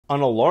An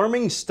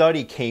alarming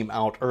study came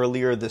out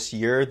earlier this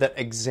year that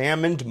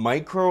examined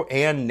micro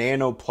and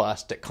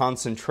nanoplastic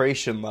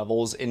concentration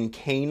levels in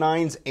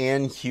canines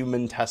and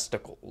human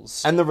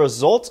testicles. And the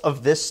results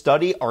of this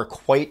study are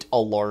quite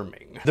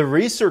alarming. The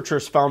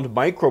researchers found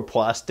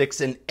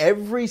microplastics in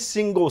every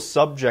single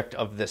subject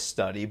of this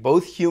study,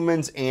 both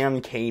humans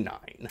and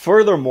canine.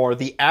 Furthermore,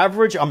 the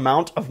average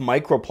amount of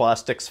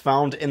microplastics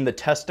found in the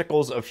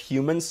testicles of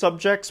human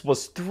subjects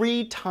was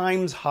 3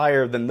 times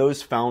higher than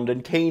those found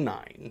in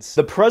canines.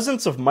 The presence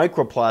of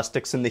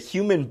microplastics in the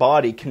human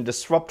body can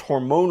disrupt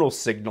hormonal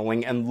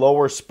signaling and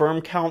lower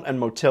sperm count and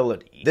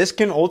motility. This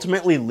can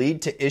ultimately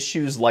lead to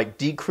issues like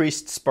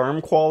decreased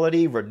sperm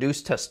quality,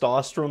 reduced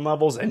testosterone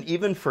levels, and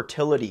even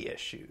fertility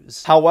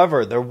issues.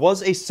 However, there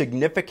was a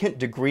significant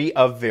degree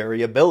of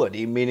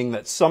variability, meaning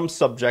that some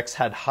subjects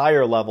had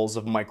higher levels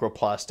of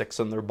microplastics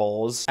in their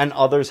balls, and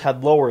others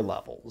had lower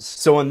levels.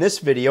 So in this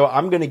video,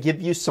 I'm going to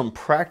give you some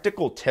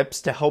practical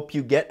tips to help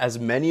you get as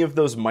many of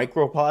those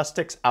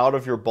microplastics out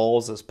of your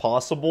balls as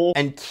possible,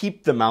 and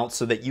keep them out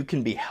so that you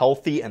can be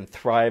healthy and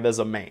thrive as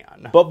a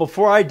man. But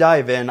before I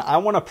dive in, I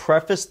want to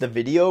preface the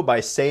video by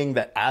saying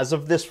that as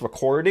of this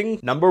recording,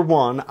 number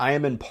 1, I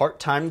am in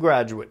part-time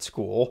graduate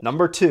school.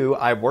 Number 2,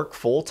 I work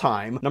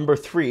full-time. Number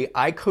 3,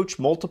 I coach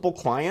multiple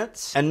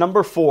clients. And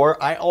number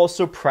 4, I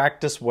also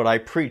practice what I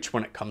preach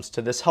when it comes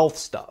to this health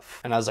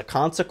stuff. And as a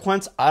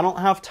consequence, I don't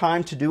have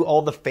time to do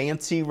all the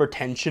fancy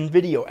retention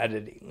video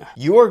editing.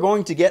 You are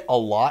going to get a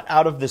lot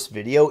out of this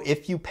video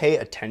if you pay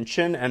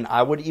attention, and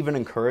I would even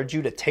encourage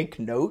you to take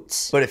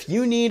notes. But if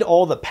you need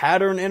all the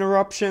pattern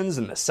interruptions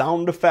and the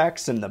sound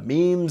effects and the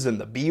memes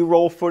and the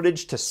B-roll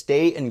footage to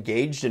stay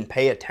engaged and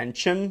pay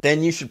attention,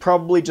 then you should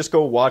probably just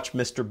go watch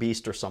Mr.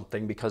 Beast or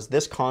something, because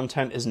this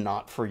content is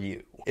not for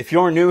you. If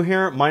you're new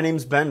here, my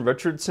name's Ben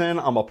Richardson.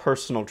 I'm a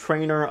personal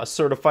trainer, a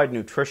certified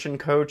nutrition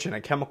coach, and a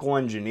chemical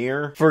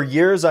engineer. For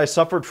years, I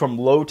suffered from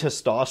low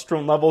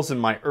testosterone levels in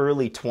my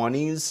early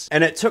 20s,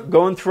 and it took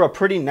going through a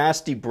pretty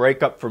nasty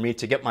breakup for me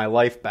to get my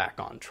life back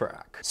on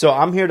track. So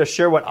I'm here to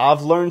share what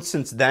I've learned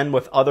since then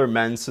with other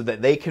men so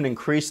that they can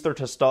increase their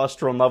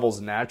testosterone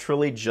levels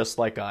naturally, just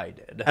like I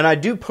did. And I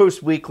do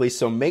post weekly,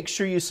 so make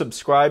sure you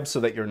subscribe so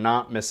that you're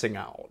not missing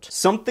out.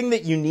 Something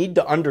that you need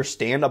to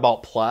understand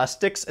about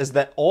plastics is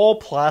that all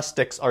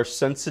plastics are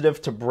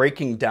sensitive to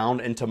breaking down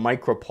into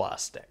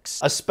microplastics,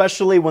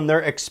 especially when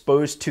they're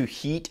exposed to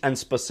heat and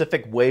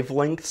specific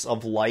wavelengths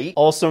of light,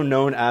 also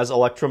known as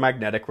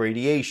electromagnetic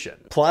radiation.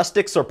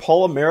 Plastics are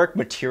polymeric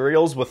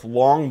materials with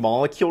long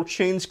molecule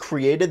chains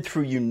created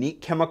through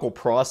unique chemical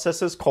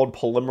processes called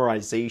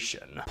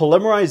polymerization.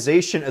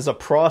 Polymerization is a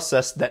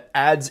process that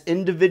adds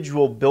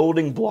individual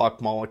building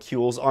block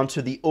molecules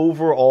onto the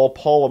overall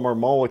polymer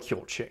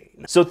molecule chain.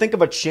 So think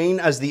of a chain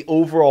as the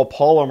overall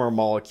polymer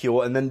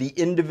molecule, and then the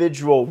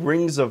individual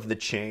rings of the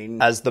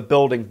chain as the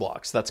building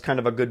blocks. That's kind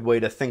of a good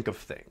way to think of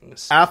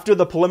things. After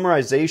the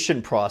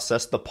polymerization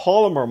process, the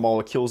polymer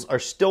molecules are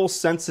still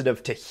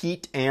sensitive to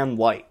heat and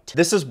light.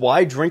 This is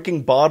why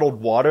drinking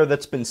bottled water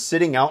that's been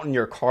sitting out in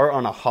your car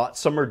on a hot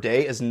summer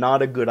day is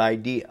not a good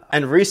idea.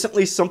 And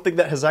recently, something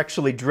that has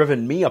actually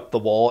driven me up the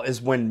wall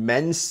is when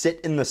men sit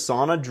in the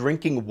sauna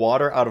drinking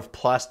water out of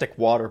plastic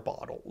water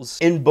bottles.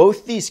 In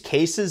both these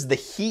cases, the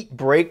heat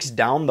breaks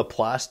down the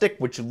plastic,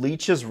 which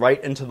leaches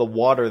right into the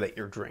water that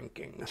you're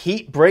drinking.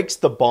 Heat breaks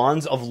the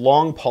bonds of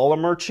long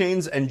polymer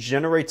chains and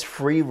generates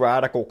free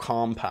radical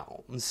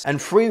compounds.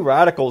 And free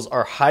radicals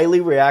are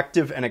highly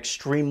reactive and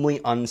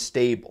extremely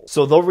unstable.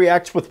 So they'll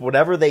react with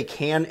whatever they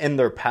can in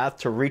their path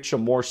to reach a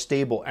more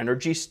stable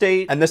energy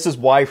state. And this is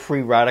why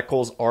free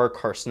radicals are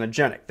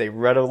carcinogenic. They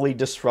readily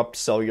disrupt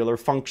cellular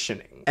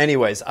functioning.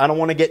 Anyways, I don't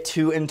want to get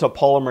too into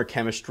polymer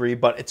chemistry,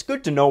 but it's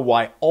good to know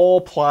why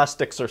all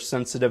plastics are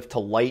sensitive to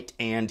light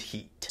and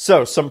heat.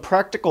 So, some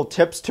practical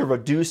tips to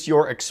reduce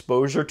your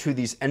exposure to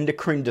these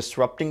endocrine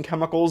disrupting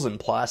chemicals in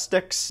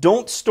plastics.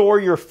 Don't store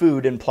your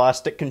food in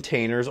plastic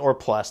containers or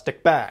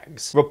plastic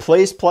bags.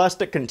 Replace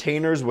plastic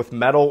containers with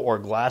metal or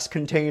glass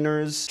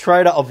containers.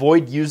 Try to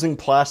avoid using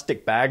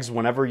plastic bags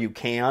whenever you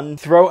can.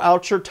 Throw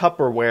out your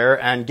Tupperware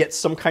and get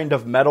some kind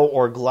of metal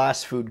or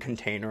glass food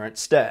container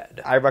instead.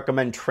 I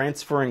recommend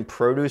transferring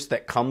produce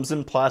that comes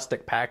in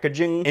plastic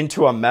packaging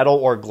into a metal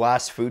or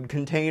glass food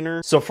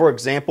container. So for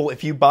example,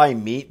 if you buy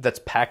meat that's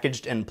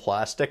packaged in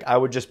plastic, I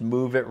would just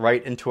move it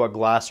right into a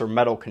glass or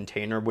metal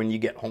container when you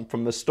get home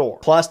from the store.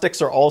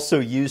 Plastics are also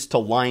used to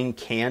line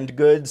canned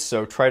goods,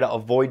 so try to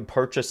avoid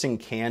purchasing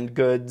canned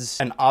goods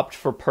and opt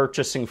for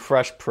purchasing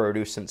fresh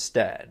produce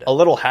instead. A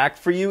little hack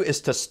for you is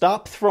to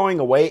stop throwing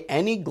away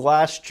any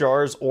glass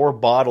jars or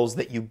bottles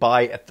that you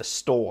buy at the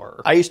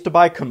store. I used to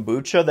buy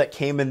kombucha that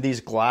came in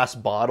these glass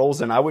bottles,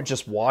 and I would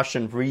just wash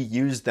and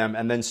reuse them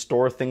and then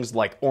store things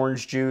like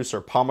orange juice or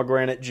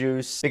pomegranate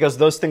juice, because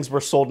those things were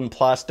sold in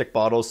plastic bottles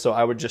bottles, so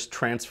I would just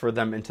transfer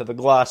them into the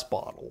glass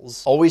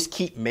bottles. Always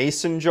keep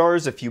mason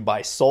jars if you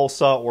buy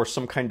salsa or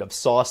some kind of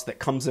sauce that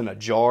comes in a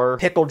jar.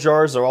 Pickle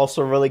jars are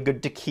also really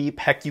good to keep.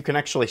 Heck, you can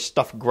actually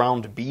stuff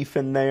ground beef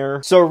in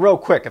there. So real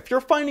quick, if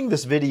you're finding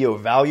this video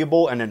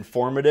valuable and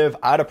informative,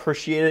 I'd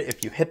appreciate it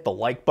if you hit the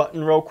like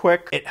button real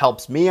quick. It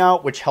helps me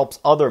out, which helps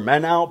other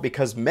men out,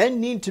 because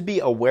men need to be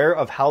aware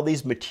of how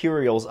these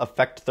materials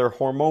affect their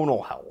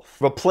hormonal health.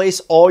 Replace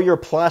all your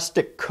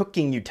plastic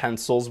cooking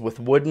utensils with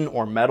wooden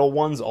or metal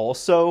ones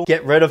also.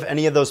 Get rid of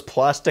any of those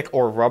plastic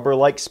or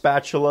rubber-like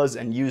spatulas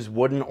and use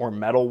wooden or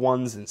metal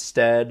ones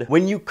instead.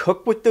 When you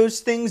cook with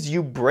those things,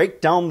 you break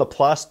down the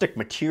plastic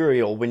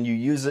material when you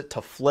use it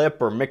to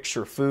flip or mix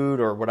your food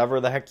or whatever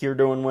the heck you're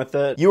doing with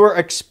it. You are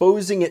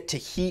exposing it to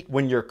heat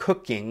when you're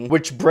cooking,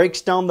 which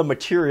breaks down the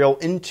material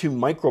into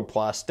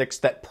microplastics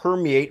that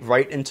permeate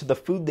right into the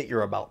food that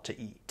you're about to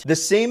eat. The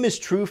same is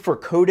true for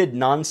coated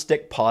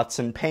non-stick pots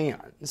and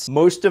pans.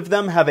 Most of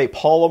them have a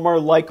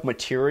polymer-like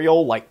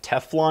material like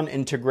Teflon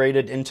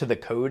integrated into the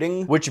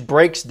coating, which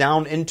breaks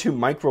down into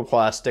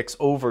microplastics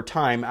over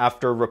time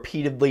after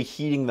repeatedly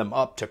heating them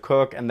up to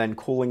cook and then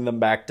cooling them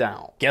back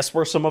down. Guess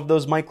where some of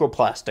those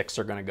microplastics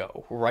are gonna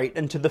go? Right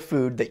into the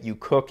food that you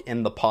cook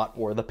in the pot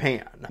or the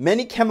pan.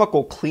 Many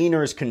chemical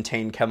cleaners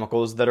contain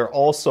chemicals that are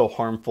also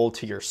harmful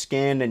to your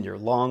skin and your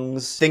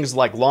lungs. Things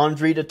like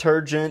laundry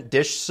detergent,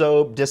 dish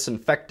soap,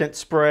 disinfectant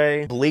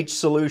spray, bleach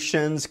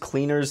solutions,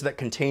 cleaners that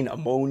contain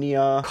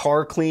ammonia,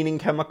 car cleaning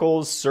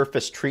chemicals,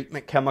 surface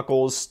treatment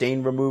chemicals,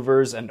 stain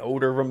removers, and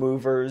odor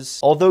removers.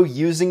 Although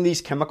using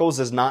these chemicals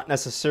is not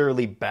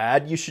necessarily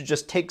bad, you should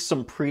just take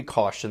some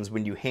precautions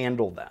when you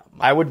handle them.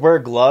 I would wear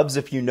gloves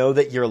if you know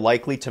that you're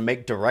likely to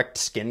make direct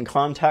skin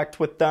contact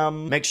with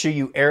them. Make sure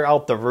you air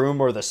out the room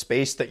or the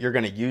space that you're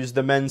going to use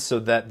them in so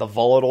that the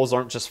volatiles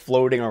aren't just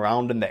floating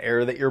around in the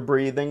air that you're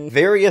breathing.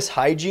 Various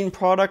hygiene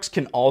products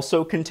can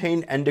also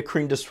contain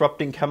endocrine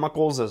disrupting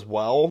chemicals as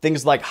well.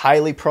 Things like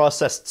highly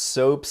processed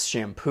soaps,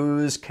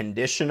 shampoos,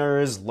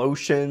 conditioners,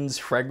 lotions,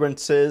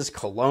 fragrances,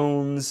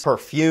 colognes,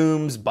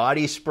 perfumes,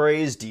 body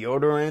sprays,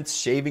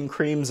 deodorants, shaving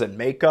creams, and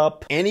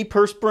makeup.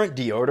 Antiperspirant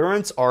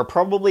deodorants are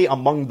probably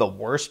among the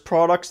worst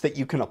products that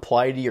you can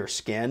apply to your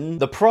skin.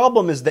 The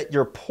problem is that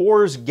your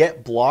pores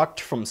get blocked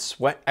from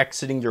sweat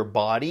exiting your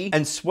body,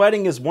 and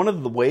sweating is one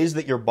of the ways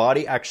that your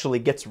body actually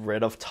gets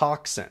rid of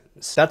toxins.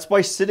 That's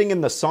why sitting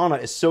in the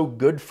sauna is so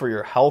good for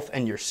your health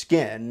and your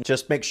skin.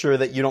 Just make sure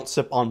that you don't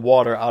sip on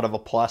water out of a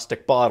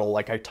plastic bottle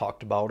like I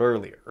talked about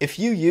earlier. If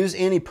you use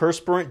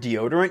antiperspirant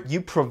deodorant, you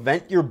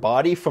prevent your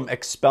body from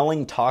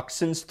expelling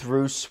toxins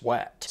through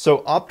sweat.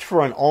 So opt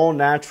for an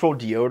all-natural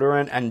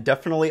deodorant and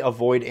definitely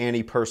avoid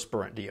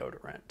antiperspirant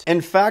deodorant.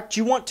 In fact,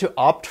 you want to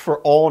opt for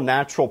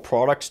all-natural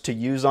products to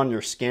use on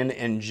your skin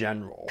in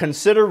general.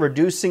 Consider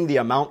reducing the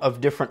amount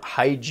of different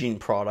hygiene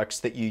products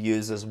that you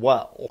use as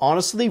well.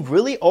 Honestly,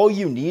 really all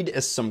you need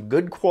is some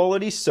good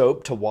quality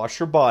soap to wash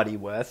your body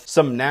with,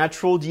 some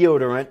natural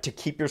deodorant to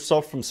keep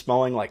yourself from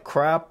smelling like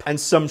crap, and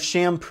some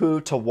shampoo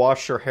to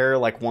wash your hair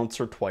like once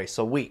or twice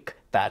a week.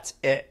 That's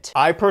it.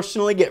 I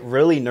personally get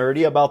really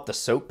nerdy about the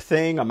soap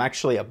thing. I'm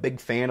actually a big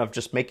fan of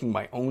just making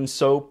my own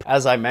soap.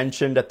 As I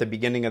mentioned at the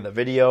beginning of the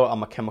video,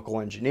 I'm a chemical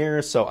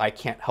engineer, so I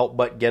can't help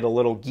but get a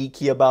little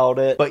geeky about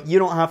it. But you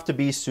don't have to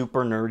be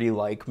super nerdy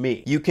like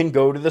me. You can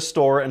go to the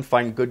store and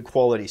find good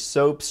quality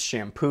soaps,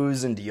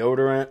 shampoos, and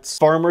deodorants.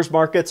 Farmers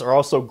markets are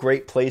also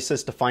great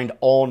places to find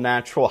all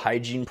natural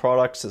hygiene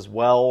products as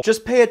well.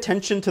 Just pay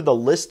attention to the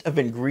list of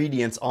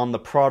ingredients on the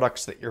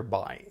products that you're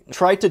buying.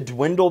 Try to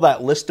dwindle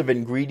that list of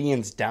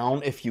ingredients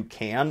down if you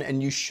can,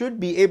 and you should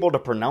be able to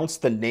pronounce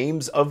the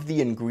names of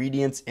the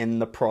ingredients in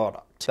the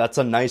product. That's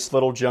a nice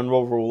little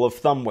general rule of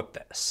thumb with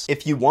this.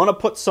 If you want to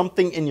put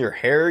something in your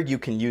hair, you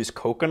can use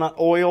coconut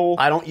oil.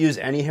 I don't use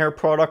any hair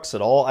products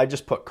at all. I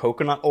just put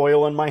coconut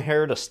oil in my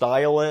hair to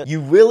style it. You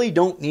really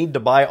don't need to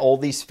buy all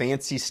these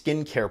fancy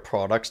skincare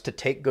products to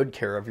take good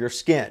care of your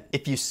skin.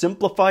 If you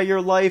simplify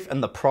your life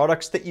and the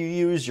products that you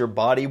use, your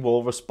body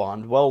will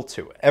respond well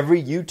to it.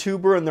 Every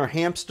YouTuber and their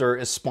hamster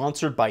is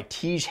sponsored by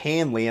Tej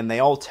Hanley, and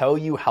they all tell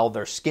you how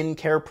their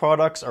skincare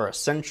products are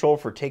essential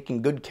for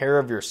taking good care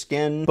of your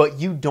skin, but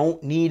you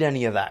don't need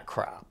any of that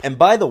crap. And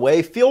by the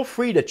way, feel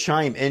free to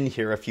chime in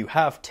here if you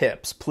have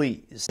tips,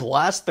 please.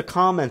 Blast the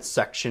comments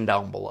section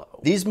down below.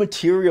 These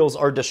materials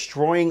are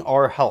destroying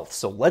our health,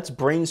 so let's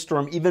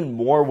brainstorm even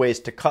more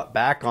ways to cut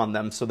back on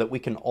them so that we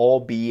can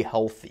all be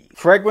healthy.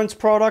 Fragrance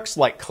products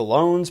like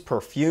colognes,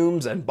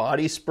 perfumes, and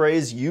body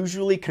sprays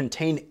usually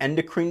contain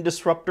endocrine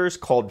disruptors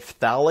called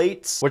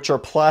phthalates, which are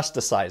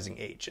plasticizing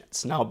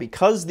agents. Now,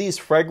 because these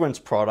fragrance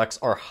products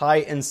are high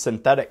in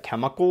synthetic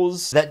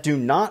chemicals that do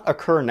not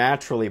occur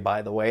naturally by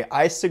by the way,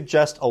 I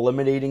suggest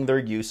eliminating their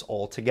use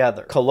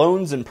altogether.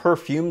 Colognes and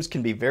perfumes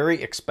can be very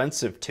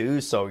expensive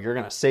too, so you're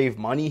gonna save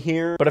money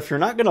here. But if you're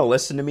not gonna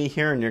listen to me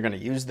here and you're gonna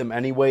use them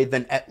anyway,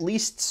 then at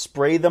least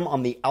spray them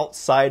on the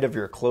outside of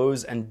your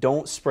clothes and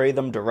don't spray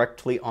them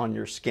directly on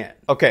your skin.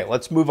 Okay,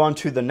 let's move on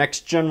to the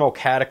next general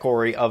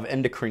category of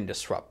endocrine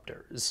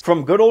disruptors.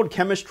 From good old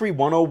chemistry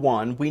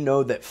 101, we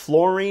know that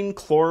fluorine,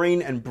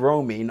 chlorine, and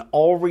bromine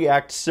all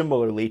react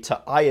similarly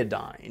to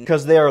iodine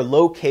because they are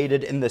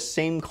located in the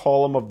same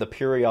column of the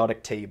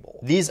periodic table.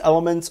 These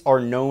elements are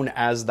known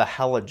as the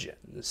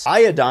halogens.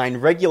 Iodine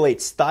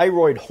regulates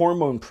thyroid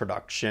hormone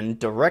production,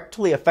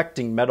 directly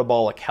affecting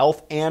metabolic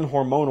health and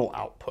hormonal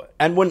output.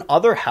 And when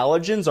other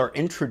halogens are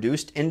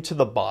introduced into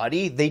the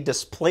body, they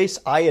displace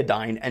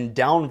iodine and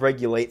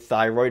downregulate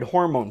thyroid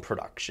hormone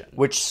production,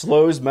 which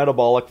slows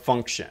metabolic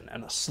function.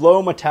 And a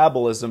slow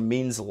metabolism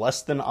means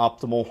less than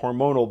optimal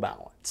hormonal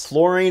balance.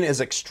 Fluorine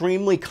is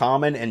extremely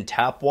common in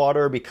tap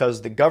water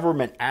because the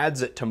government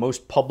adds it to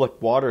most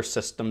public water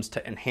systems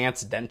to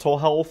enhance dental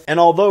health. And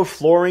although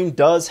fluorine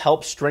does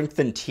help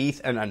strengthen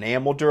teeth and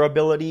enamel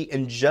durability,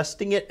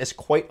 ingesting it is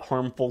quite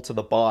harmful to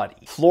the body.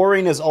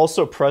 Fluorine is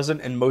also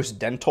present in most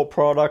dental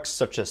products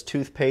such as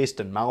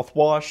toothpaste and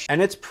mouthwash,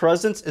 and its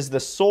presence is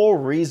the sole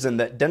reason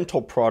that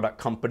dental product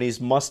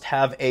companies must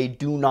have a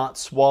 "do not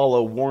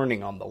swallow"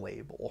 warning on the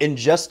label.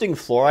 Ingesting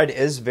fluoride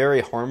is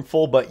very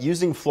harmful, but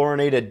using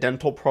fluorinated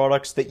dental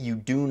products that you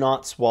do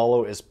not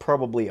swallow is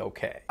probably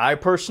okay. I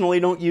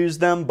personally don't use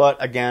them,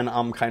 but again,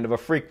 I'm kind of a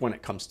freak when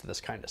it comes to this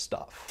kind of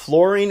stuff.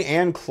 Fluorine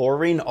and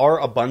chlorine are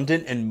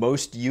abundant in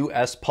most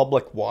US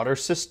public water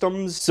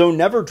systems, so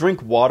never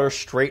drink water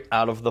straight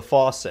out of the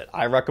faucet.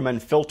 I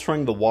recommend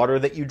filtering the water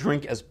that you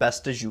drink as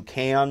best as you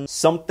can.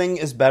 Something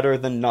is better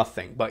than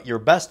nothing, but your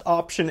best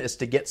option is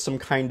to get some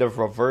kind of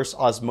reverse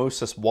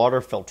osmosis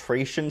water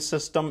filtration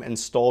system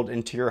installed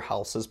into your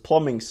house's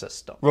plumbing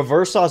system.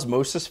 Reverse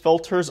osmosis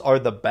filters are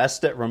the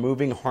best at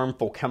removing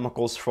harmful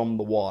chemicals from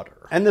the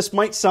water. And this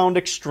might sound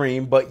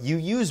extreme, but you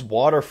use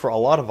water for a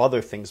lot of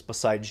other things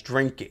besides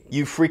drinking.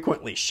 You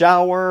frequently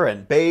shower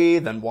and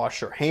bathe and wash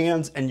your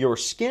hands, and your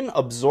skin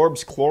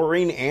absorbs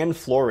chlorine and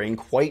fluorine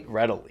quite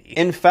readily.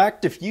 In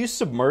fact, if you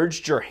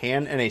submerged your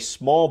hand in a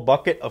small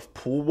bucket of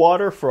pool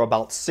water for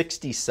about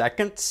 60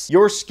 seconds,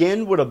 your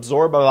skin would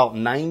absorb about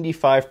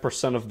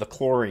 95% of the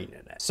chlorine in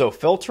it. So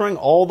filtering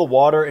all the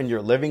water in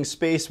your living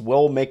space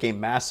will make a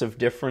massive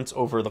difference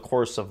over the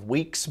course of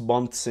weeks,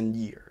 months, and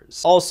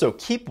years. Also,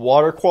 keep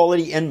water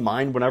quality in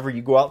mind whenever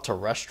you go out to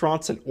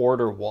restaurants and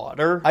order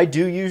water. I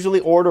do usually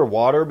order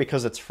water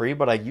because it's free,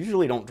 but I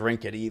usually don't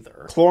drink it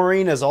either.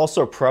 Chlorine is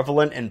also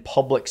prevalent in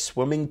public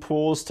swimming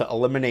pools to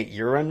eliminate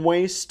urine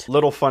waste.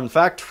 Little fun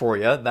fact for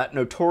you, that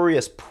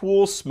notorious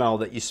pool smell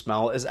that you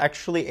smell is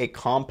actually a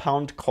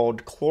compound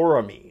called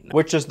chloramine,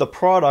 which is the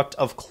product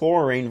of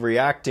chlorine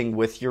reacting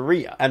with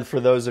urea. And for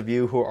those of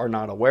you who are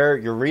not aware,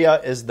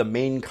 urea is the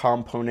main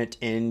component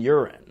in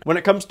urine. When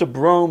it comes to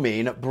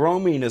bromine,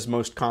 bromine is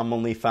most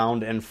commonly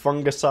found in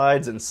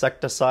fungicides,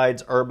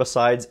 insecticides,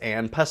 herbicides,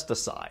 and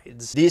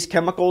pesticides. These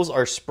chemicals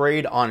are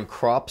sprayed on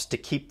crops to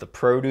keep the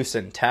produce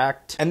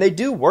intact, and they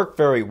do work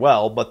very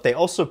well, but they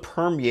also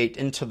permeate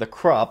into the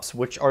crops,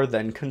 which are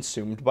then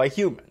consumed by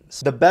humans.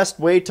 The best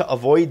way to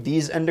avoid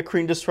these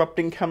endocrine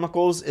disrupting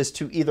chemicals is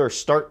to either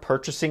start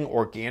purchasing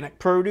organic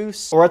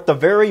produce, or at the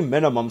very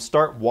minimum,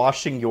 start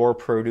washing your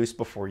produce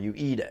before you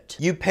eat it.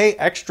 You pay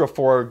extra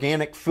for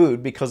organic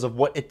food because of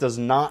what it does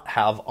not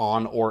have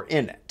on or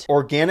in it.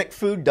 Organic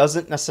food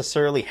doesn't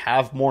necessarily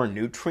have more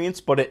nutrients,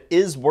 but it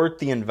is worth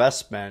the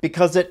investment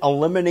because it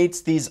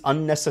eliminates these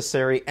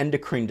unnecessary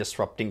endocrine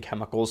disrupting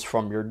chemicals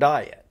from your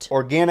diet.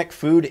 Organic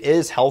food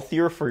is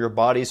healthier for your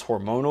body's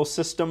hormonal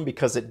system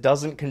because it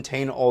doesn't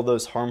contain all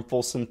those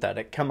harmful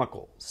synthetic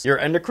chemicals. Your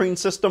endocrine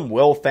system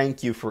will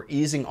thank you for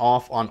easing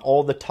off on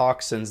all the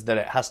toxins that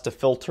it has to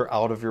filter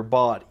out of your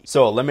body.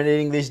 So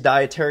eliminating these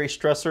dietary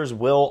stressors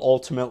will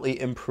ultimately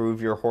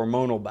improve your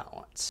hormonal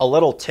balance. A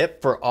little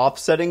tip for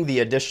offsetting the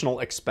additional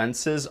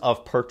expenses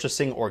of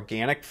purchasing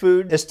organic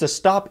food is to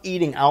stop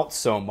eating out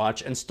so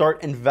much and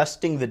start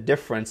investing the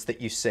difference that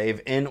you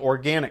save in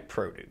organic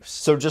produce.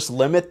 So just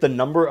limit the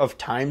number of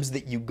times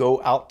that you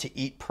go out to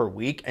eat per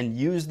week and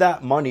use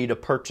that money to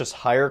purchase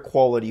higher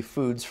quality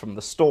foods from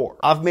the store.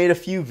 I've made a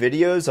few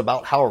videos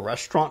about how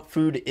restaurant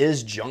food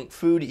is junk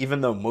food,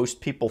 even though most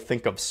people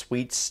think of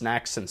sweets,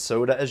 snacks, and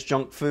soda as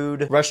junk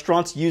food.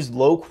 Restaurants use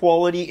low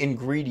quality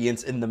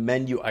ingredients in the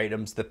menu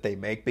items that they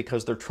make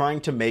because they're trying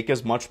to make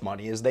as much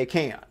money as they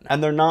can.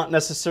 And they're not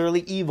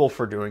necessarily evil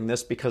for doing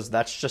this because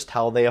that's just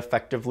how they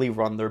effectively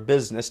run their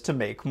business to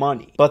make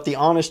money. But the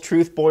honest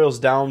truth boils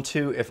down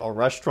to if a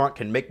restaurant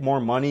can make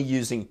more money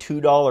using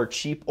 $2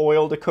 cheap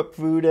oil to cook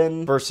food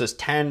in versus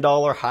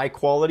 $10 high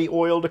quality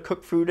oil to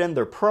cook food in,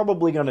 they're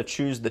probably going to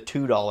choose the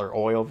 $2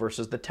 oil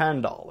versus the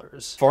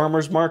 $10.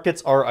 Farmers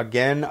markets are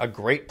again a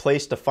great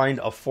place to find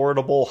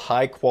affordable,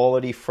 high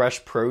quality,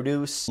 fresh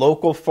produce.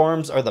 Local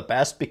farms are the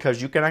best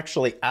because you can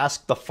actually ask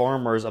ask the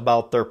farmers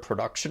about their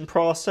production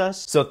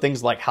process. So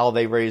things like how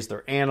they raise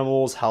their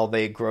animals, how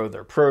they grow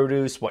their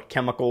produce, what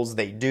chemicals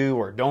they do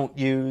or don't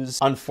use.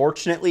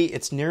 Unfortunately,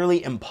 it's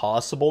nearly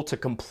impossible to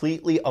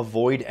completely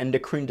avoid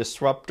endocrine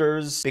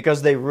disruptors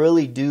because they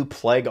really do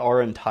plague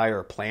our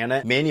entire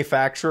planet.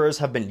 Manufacturers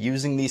have been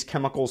using these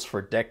chemicals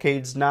for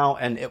decades now,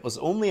 and it was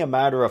only a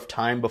matter of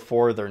time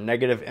before their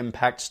negative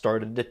impact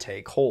started to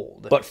take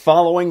hold. But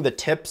following the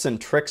tips and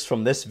tricks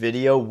from this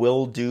video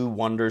will do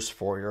wonders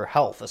for your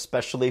health,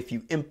 especially if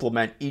you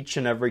implement each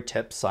and every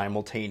tip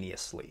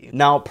simultaneously.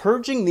 Now,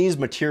 purging these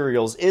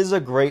materials is a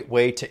great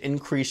way to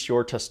increase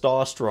your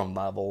testosterone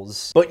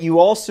levels, but you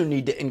also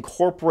need to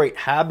incorporate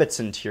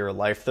habits into your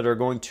life that are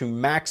going to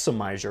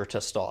maximize your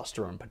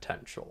testosterone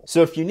potential.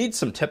 So if you need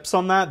some tips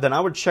on that, then I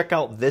would check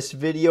out this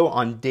video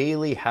on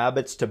daily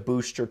habits to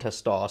boost your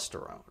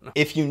testosterone.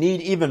 If you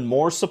need even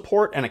more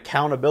support and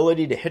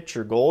accountability to hit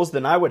your goals,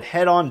 then I would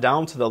head on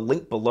down to the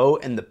link below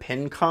in the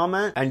pinned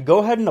comment and go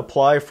ahead and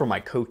apply for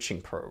my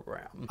coaching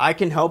program. I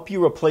can help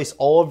you replace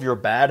all of your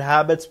bad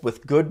habits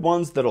with good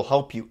ones that'll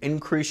help you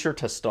increase your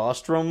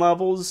testosterone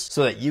levels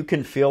so that you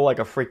can feel like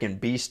a freaking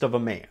beast of a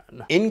man.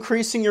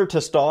 Increasing your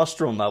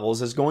testosterone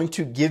levels is going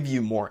to give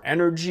you more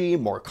energy,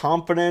 more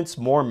confidence,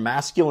 more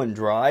masculine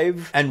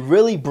drive, and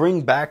really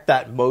bring back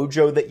that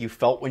mojo that you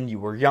felt when you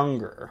were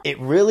younger. It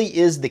really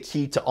is the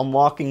key to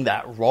unlocking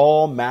that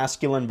raw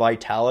masculine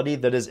vitality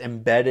that is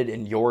embedded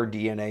in your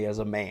DNA as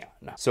a man.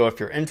 So if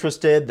you're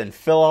interested, then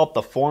fill out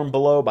the form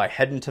below by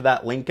heading to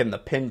that link in the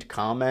pinned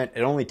comment.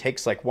 It only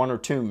takes like 1 or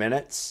 2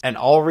 minutes, and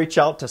I'll reach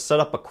out to set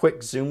up a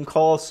quick Zoom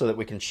call so that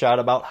we can chat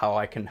about how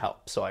I can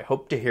help. So I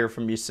hope to hear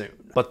from you soon.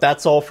 But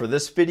that's all for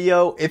this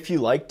video. If you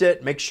liked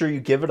it, make sure you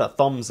give it a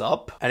thumbs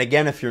up. And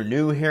again, if you're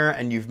new here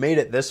and you've made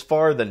it this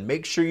far, then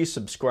make sure you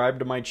subscribe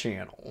to my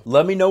channel.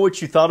 Let me know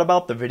what you thought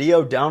about the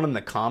video down in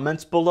the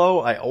comments below.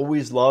 I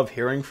always love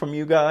hearing from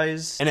you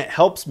guys, and it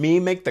helps me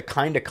make the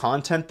kind of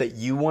content that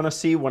you want to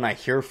see when I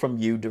hear from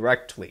you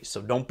directly,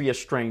 so don't be a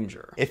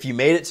stranger. If you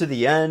made it to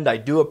the end, I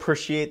do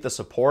appreciate the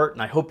support,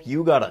 and I hope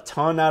you got a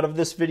ton out of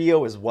this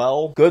video as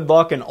well. Good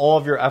luck in all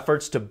of your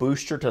efforts to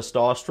boost your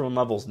testosterone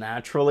levels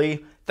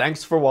naturally.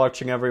 Thanks for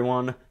watching,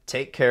 everyone.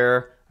 Take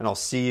care, and I'll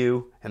see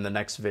you in the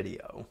next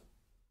video.